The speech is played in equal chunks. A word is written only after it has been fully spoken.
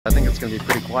I think it's going to be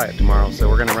pretty quiet tomorrow, so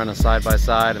we're going to run a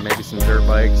side-by-side and maybe some dirt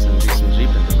bikes and do some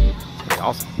jeeping. It's going to be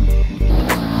awesome.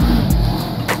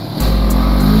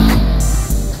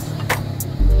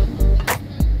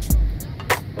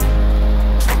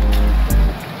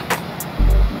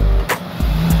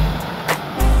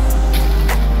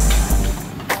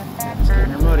 It's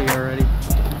getting muddy already.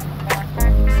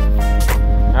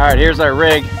 All right, here's our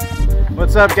rig.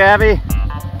 What's up, Gabby?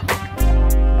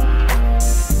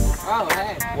 Oh,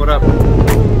 hey. What up? Dude,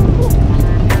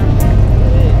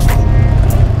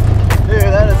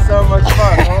 that is so much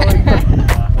fun. Holy crap.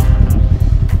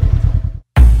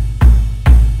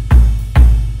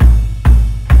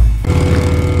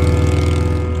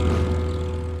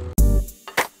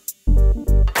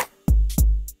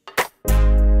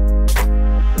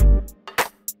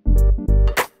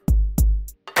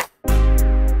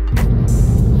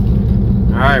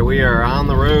 All right, we are on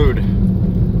the road.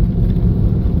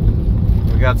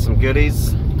 We got some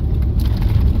goodies.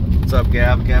 What's up,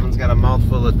 Gav? Gavin's got a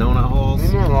mouthful of donut holes.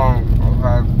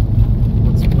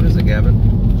 What is it,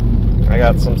 Gavin? I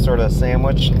got some sort of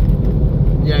sandwich.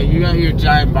 Yeah, you got your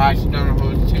giant box donut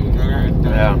holes too.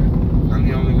 Yeah. I'm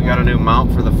the only one. We got a new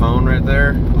mount for the phone right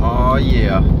there. Oh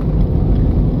yeah.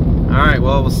 All right,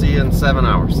 well, we'll see you in 7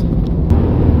 hours.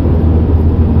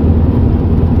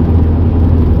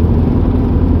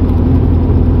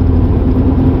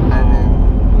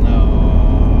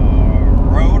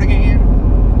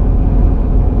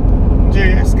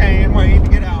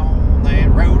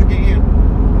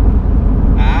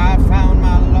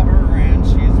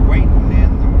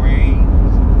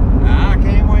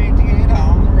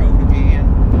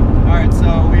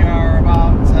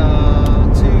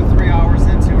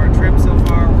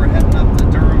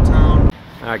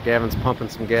 Gavin's pumping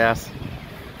some gas.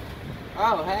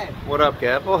 Oh, hey. What up,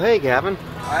 Gav? Oh, hey, Gavin.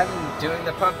 I'm doing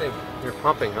the pumping. You're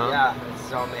pumping, huh? Yeah, this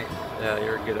is all me. Yeah,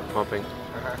 you're good at pumping.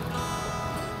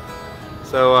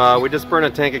 So we just burned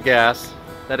a tank of gas.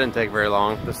 That didn't take very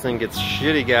long. This thing gets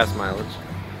shitty gas mileage.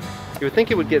 You would think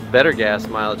it would get better gas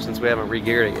mileage since we haven't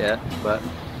re-geared it yet, but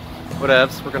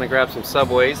whatevs. We're gonna grab some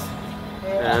Subways.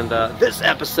 Yeah. And this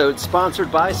episode's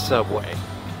sponsored by Subway.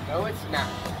 No, it's not.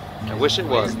 I wish it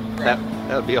was. That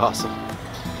would be awesome.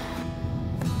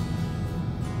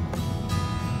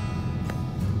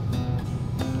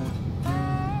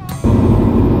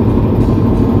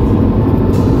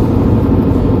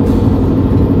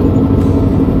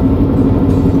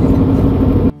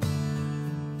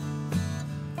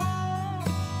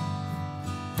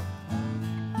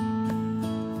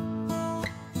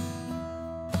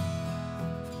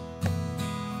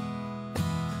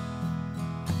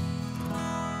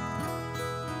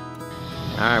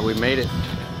 Alright, we made it.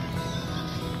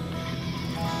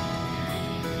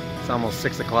 It's almost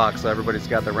 6 o'clock, so everybody's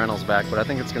got their rentals back, but I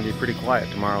think it's going to be pretty quiet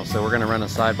tomorrow, so we're going to run a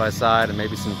side-by-side and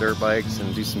maybe some dirt bikes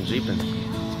and do some jeeping. It's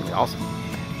going to be awesome.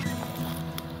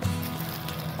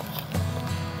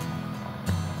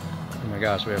 Oh my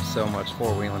gosh, we have so much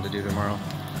four-wheeling to do tomorrow.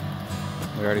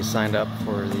 We already signed up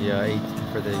for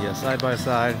the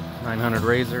side-by-side 900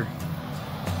 Razor.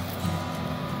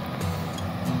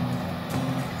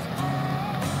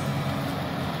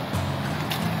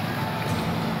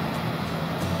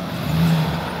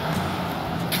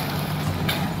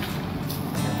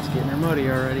 Getting muddy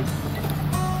already.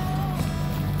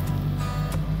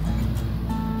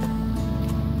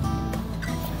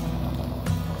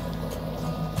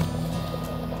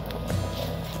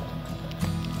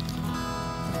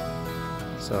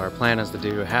 So our plan is to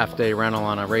do a half-day rental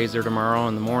on a Razor tomorrow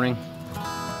in the morning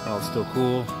while it's still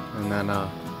cool, and then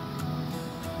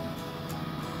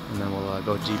we'll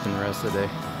go jeeping the rest of the day.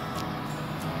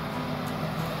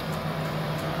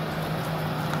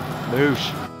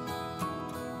 Boosh.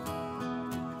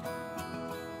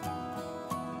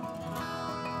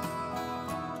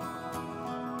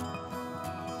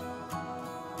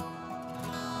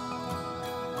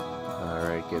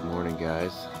 Good morning,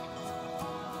 guys.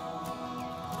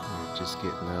 We're just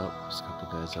getting out. There's a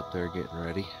couple guys up there getting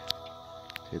ready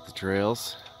to hit the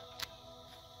trails.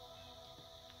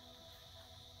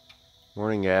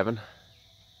 Morning, Gavin.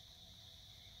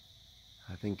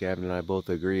 I think Gavin and I both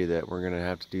agree that we're going to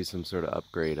have to do some sort of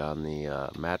upgrade on the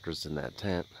mattress in that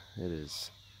tent. It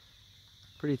is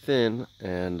pretty thin,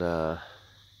 and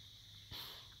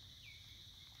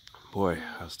boy,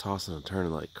 I was tossing and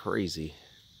turning like crazy.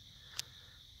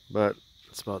 But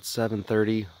it's about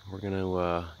 7:30. We're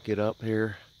gonna get up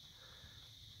here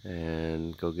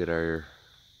and go get our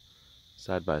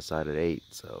side-by-side at 8.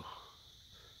 So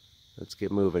let's get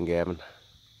moving, Gavin.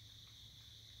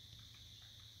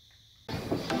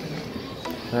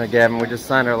 Alright, Gavin, we just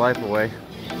signed our life away.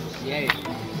 Yay.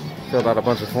 filled out a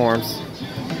bunch of forms.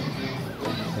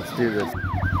 Let's do this.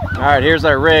 All right, here's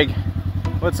our rig.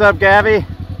 What's up, Gabby?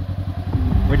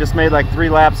 We just made like 3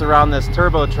 laps around this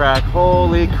turbo track.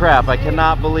 Holy crap, I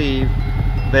cannot believe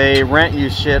they rent you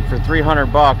shit for 300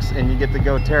 bucks and you get to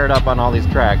go tear it up on all these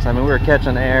tracks. I mean, we were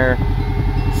catching air,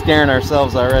 scaring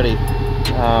ourselves already.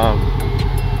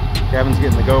 Gavin's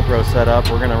getting the GoPro set up.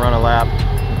 We're gonna run a lap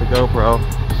with the GoPro.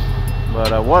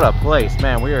 But what a place,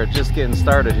 man. We are just getting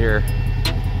started here.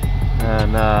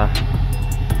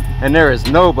 And there is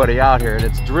nobody out here.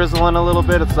 It's drizzling a little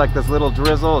bit. It's like this little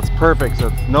drizzle. It's perfect, so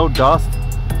it's no dust.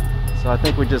 So I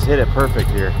think we just hit it perfect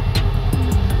here.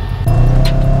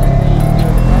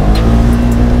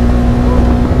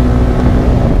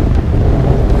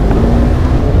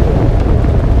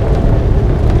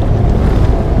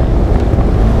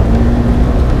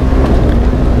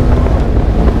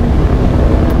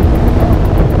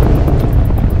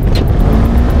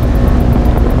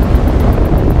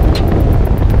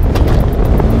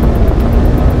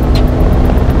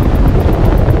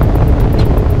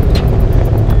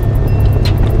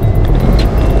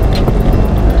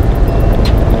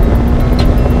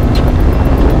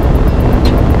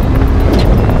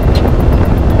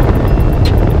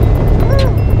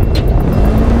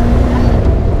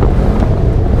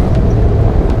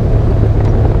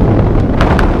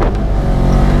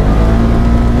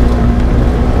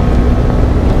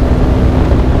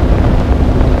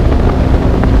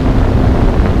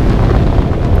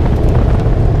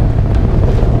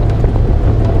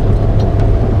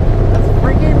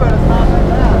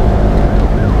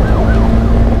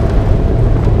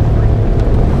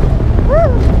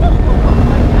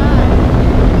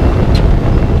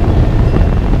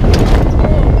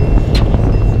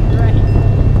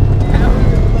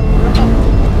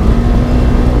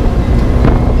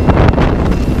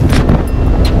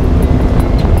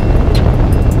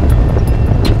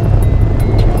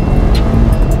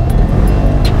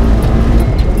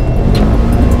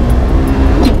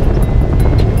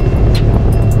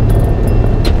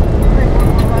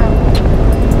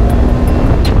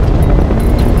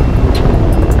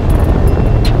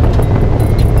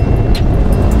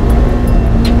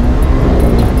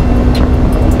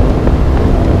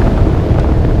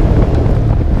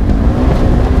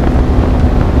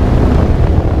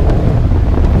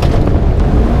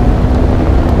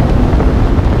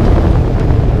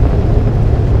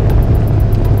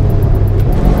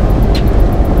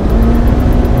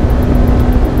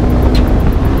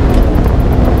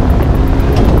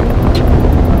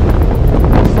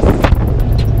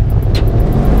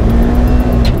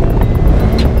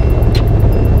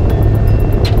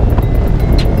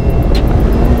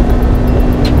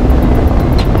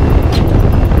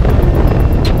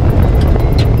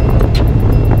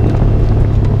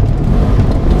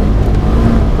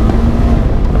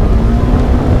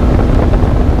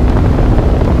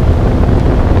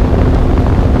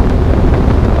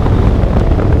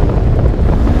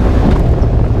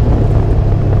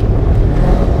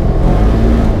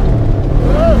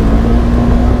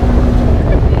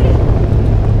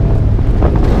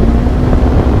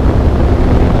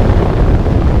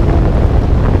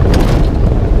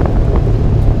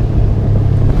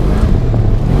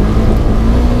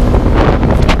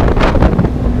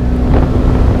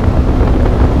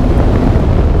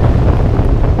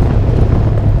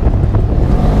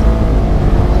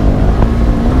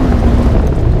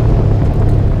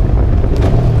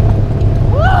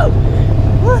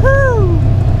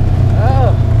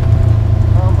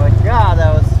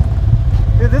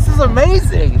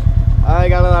 Amazing. I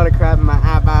got a lot of crap in my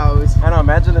eyeballs. I know,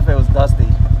 imagine if it was dusty.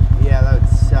 Yeah, that would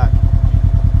suck.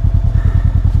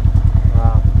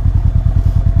 Wow.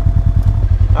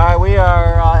 Alright, we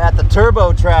are at the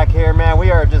turbo track here, man.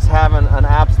 We are just having an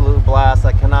absolute blast.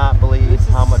 I cannot believe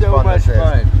how much fun this is.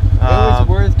 It was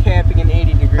worth camping in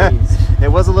 80 degrees.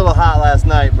 It was a little hot last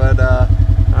night, but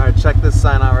alright, check this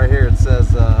sign out right here. It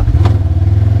says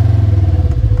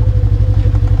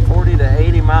 40 to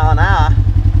 80 mile an hour.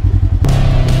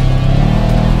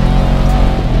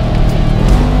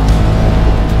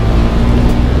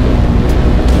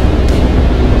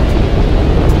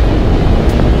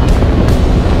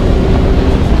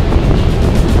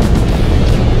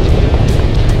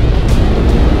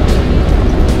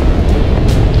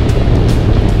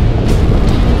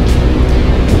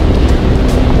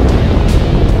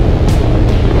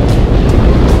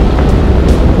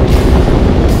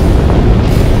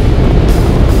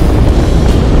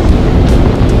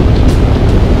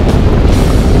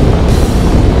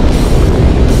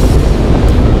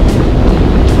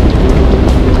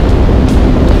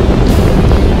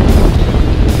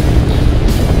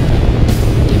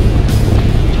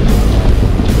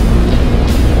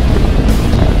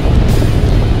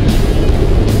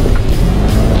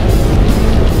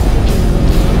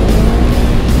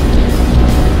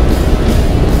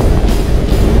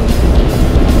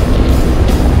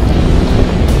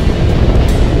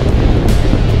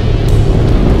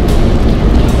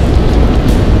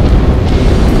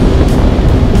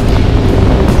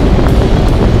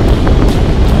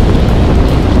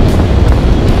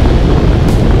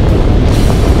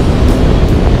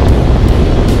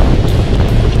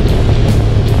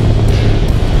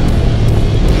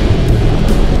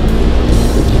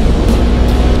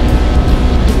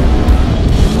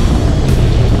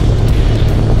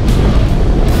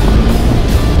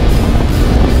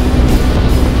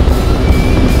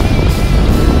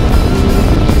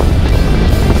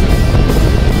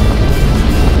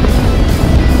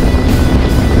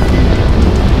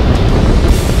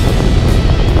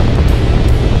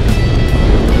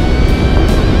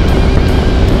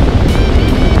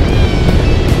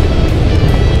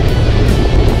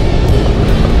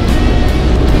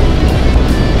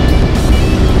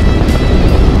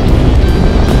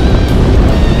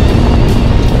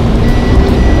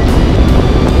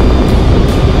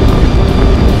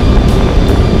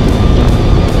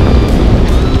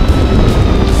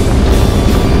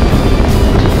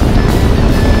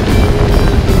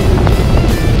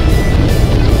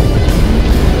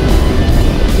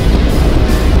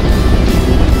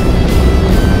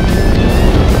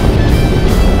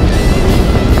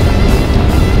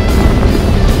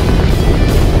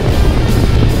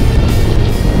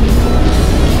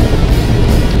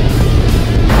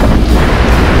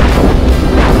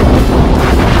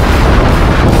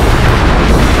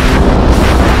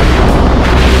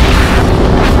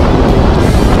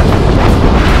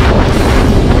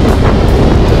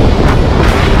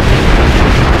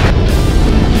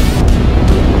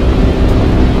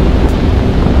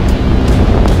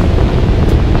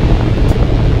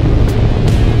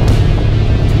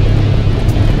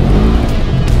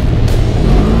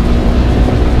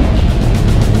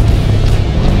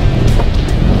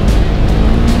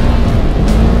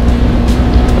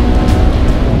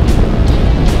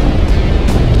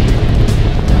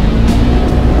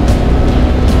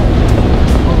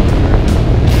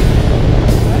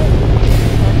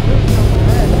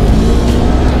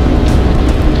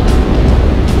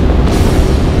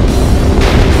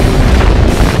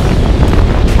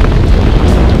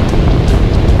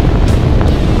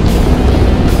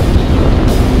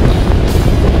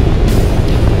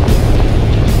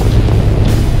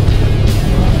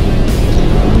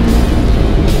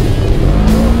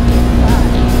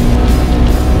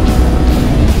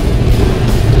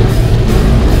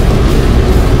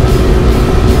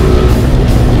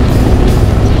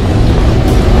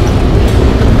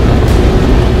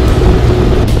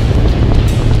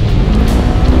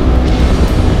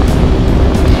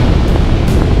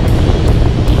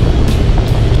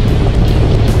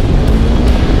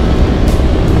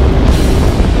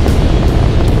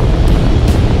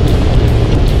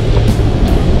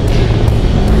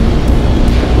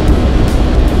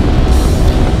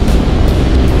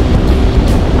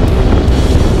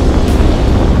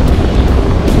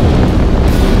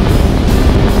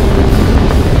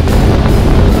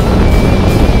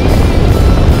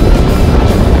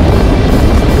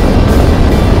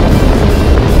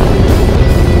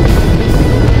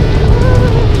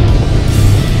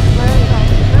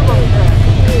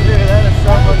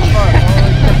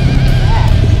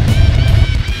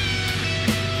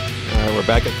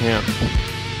 back at camp.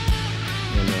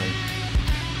 And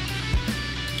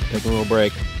taking a little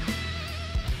break.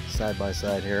 Side by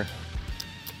side here.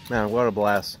 Man, what a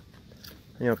blast.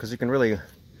 You know, because you can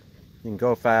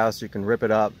go fast, you can rip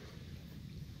it up.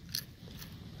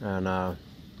 And,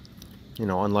 you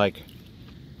know, unlike,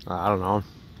 I don't know,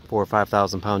 4,000 or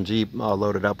 5,000 pound Jeep all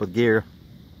loaded up with gear,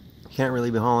 you can't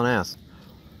really be hauling ass.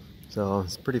 So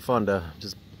it's pretty fun to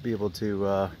just be able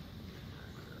to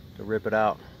rip it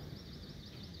out.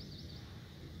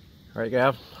 Right,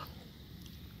 Gav?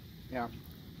 Yeah.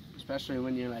 Especially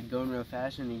when you're like going real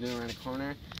fast and you go around a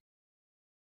corner.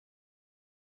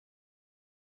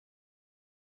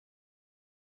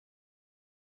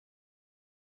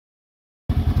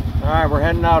 Alright, we're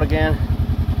heading out again.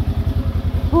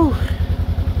 Whew.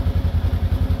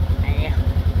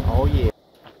 Oh yeah.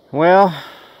 Well,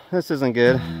 this isn't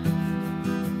good.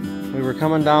 We were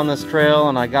coming down this trail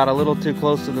and I got a little too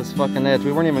close to this fucking edge.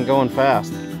 We weren't even going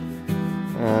fast.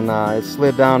 And it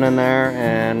slid down in there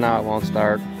and now it won't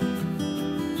start.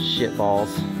 Shit balls.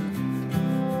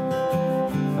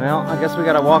 Well, I guess we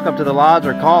gotta walk up to the lodge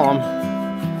or call them.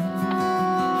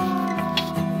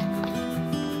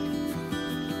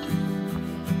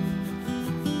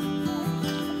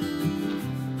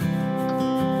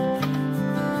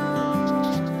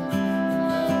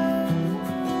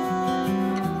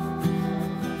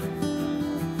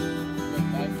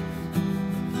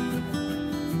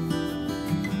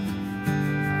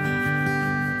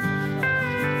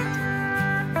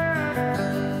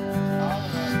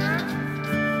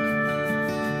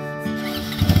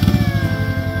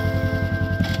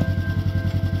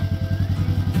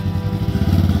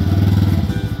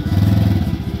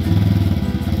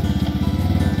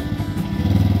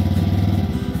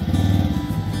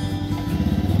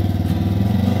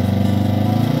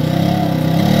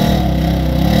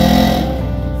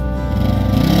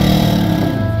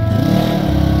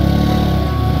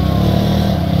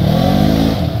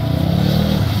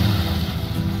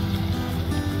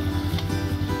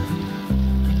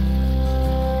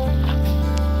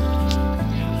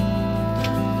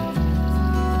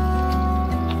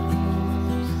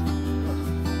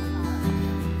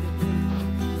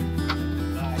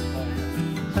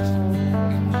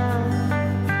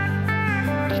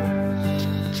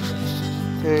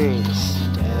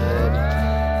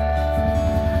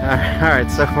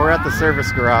 Alright, so we're at the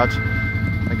service garage.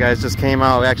 The guys just came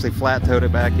out. We actually flat towed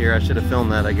it back here. I should have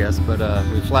filmed that, I guess, but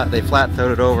they flat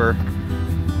towed it over.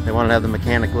 They wanted to have the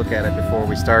mechanic look at it before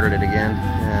we started it again.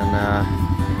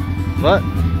 And but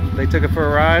they took it for a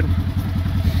ride.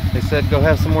 They said go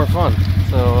have some more fun.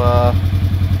 So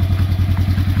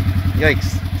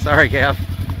yikes. Sorry, Gav.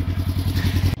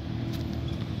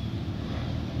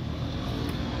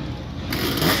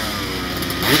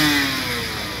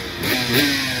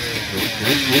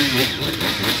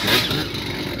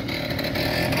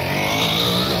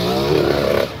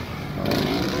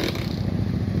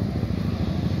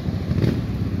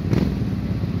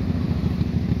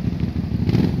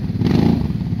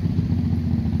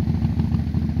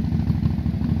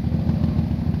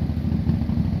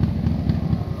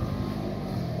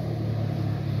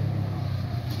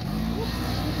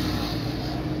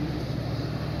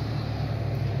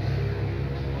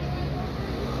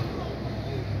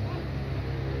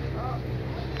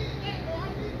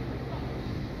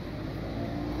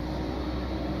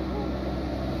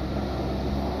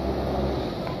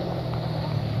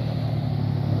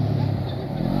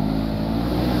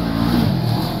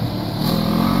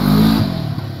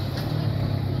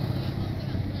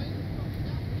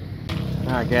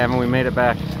 Alright, Gavin, we made it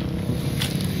back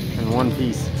in one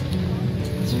piece.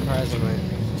 Surprisingly.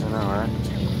 I know, right?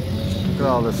 Look at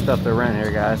all this stuff to rent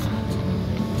here, guys.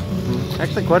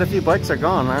 Actually, quite a few bikes are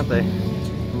gone, aren't they?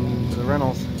 The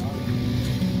rentals.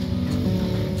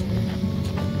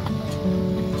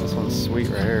 This one's sweet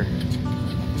right here.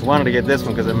 I wanted to get this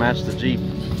one because it matched the Jeep.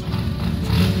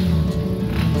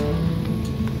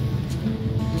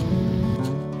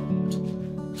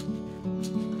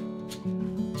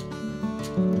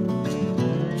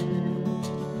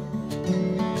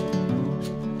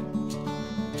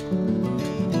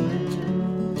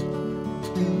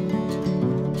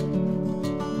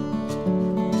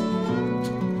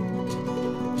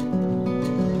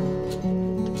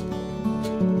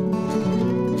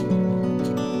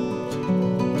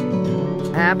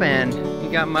 Happened?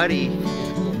 You got muddy.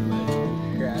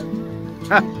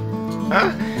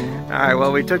 Alright,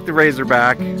 well, we took the Razor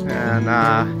back and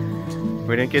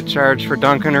we didn't get charged for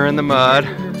dunking her in the mud.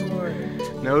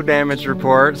 No damage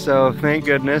report, so thank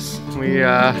goodness. We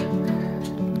yeah,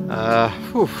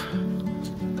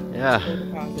 Yeah. Full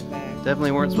deposit back.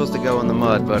 Definitely weren't supposed to go in the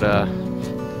mud, but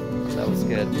that was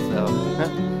good. So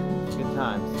good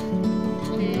times.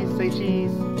 Cheese, say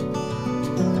cheese.